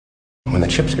When the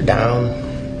chips are down,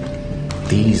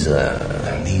 these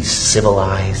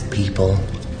civilized people,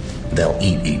 they'll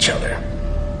eat each other.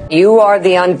 You are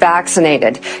the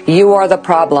unvaccinated. You are the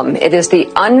problem. It is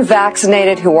the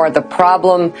unvaccinated who are the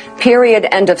problem, period,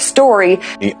 end of story.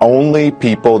 The only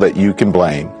people that you can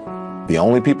blame,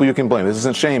 this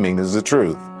isn't shaming, this is the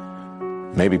truth.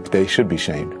 Maybe they should be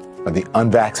shamed, are the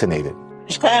unvaccinated.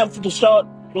 It's time to start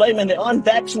blaming the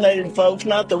unvaccinated folks,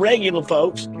 not the regular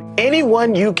folks.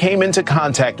 Anyone you came into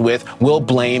contact with will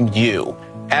blame you,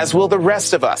 as will the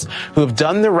rest of us who have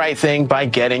done the right thing by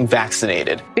getting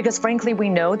vaccinated. Because frankly, we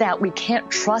know that we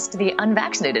can't trust the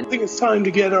unvaccinated. I think it's time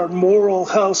to get our moral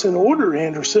house in order,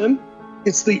 Anderson.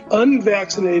 It's the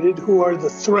unvaccinated who are the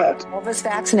threat. All of us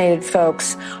vaccinated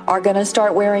folks are going to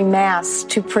start wearing masks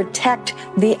to protect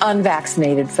the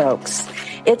unvaccinated folks.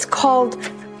 It's called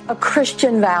a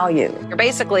Christian value. You're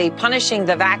basically punishing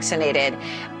the vaccinated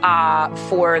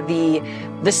for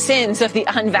the sins of the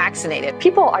unvaccinated.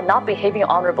 People are not behaving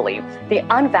honorably. The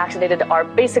unvaccinated are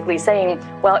basically saying,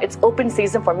 well, it's open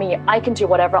season for me. I can do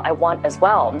whatever I want as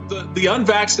well. The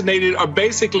unvaccinated are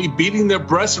basically beating their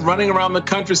breasts and running around the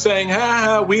country saying,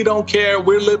 we don't care,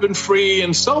 we're living free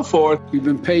and so forth. We've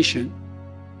been patient,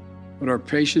 but our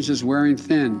patience is wearing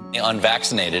thin. The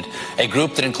unvaccinated, a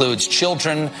group that includes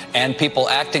children and people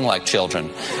acting like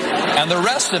children. And the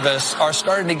rest of us are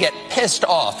starting to get pissed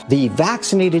off. The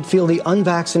vaccinated feel the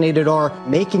unvaccinated are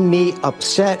making me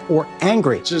upset or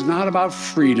angry. This is not about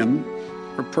freedom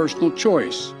or personal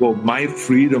choice. Well, my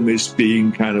freedom is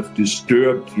being kind of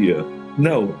disturbed here.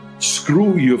 No.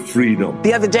 Screw your freedom.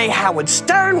 The other day, Howard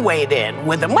Stern weighed in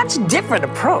with a much different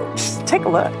approach. Take a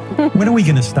look. When are we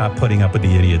going to stop putting up with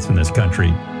the idiots in this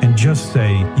country and just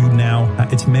say,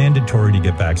 it's mandatory to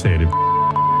get vaccinated?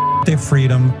 Their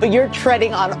freedom. But you're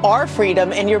treading on our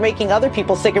freedom and you're making other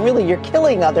people sick, and really you're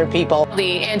killing other people.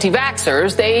 The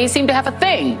anti-vaxxers, they seem to have a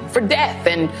thing for death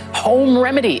and home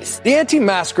remedies. The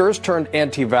anti-maskers turned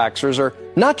anti-vaxxers are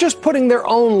not just putting their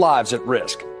own lives at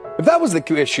risk. If that was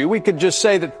the issue, we could just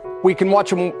say that we can watch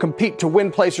them compete to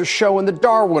win place or show in the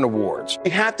Darwin Awards.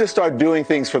 We have to start doing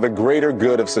things for the greater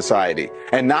good of society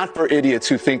and not for idiots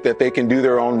who think that they can do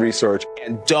their own research.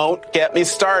 And don't get me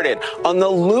started on the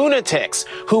lunatics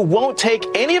who won't take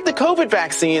any of the COVID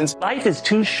vaccines. Life is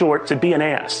too short to be an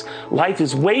ass. Life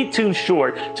is way too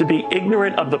short to be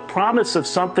ignorant of the promise of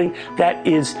something that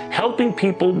is helping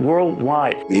people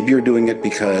worldwide. Maybe you're doing it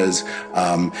because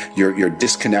you're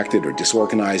disconnected or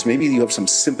disorganized. Maybe you have some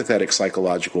sympathetic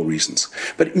psychological reasons.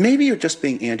 But maybe you're just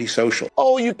being antisocial.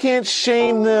 Oh, you can't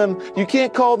shame them. You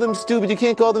can't call them stupid. You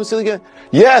can't call them silly.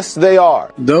 Yes, they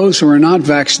are. Those who are not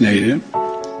vaccinated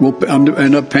will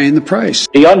end up paying the price.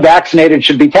 The unvaccinated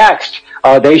should be taxed.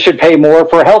 They should pay more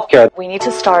for health care. We need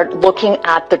to start looking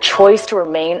at the choice to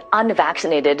remain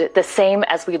unvaccinated the same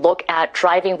as we look at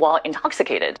driving while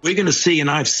intoxicated. We're going to see,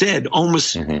 and I've said,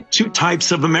 almost two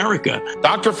types of America.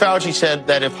 Dr. Fauci said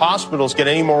that if hospitals get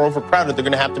any more overcrowded, they're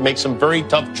going to have to make some very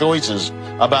tough choices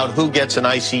about who gets an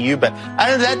ICU bed.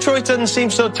 That choice doesn't seem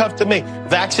so tough to me.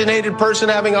 Vaccinated person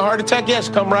having a heart attack, yes,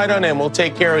 come right on in. We'll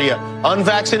take care of you.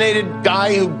 Unvaccinated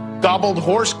guy who gobbled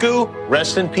horse goo,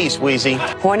 rest in peace, Wheezy.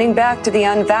 Pointing back to the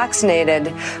unvaccinated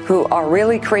who are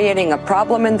really creating a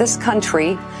problem in this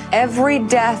country, every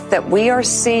death that we are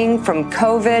seeing from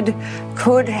COVID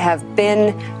could have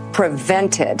been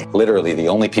prevented. Literally, the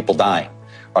only people dying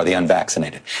are the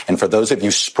unvaccinated. And for those of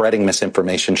you spreading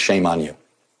misinformation, shame on you.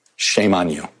 Shame on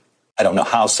you. I don't know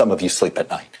how some of you sleep at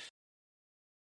night.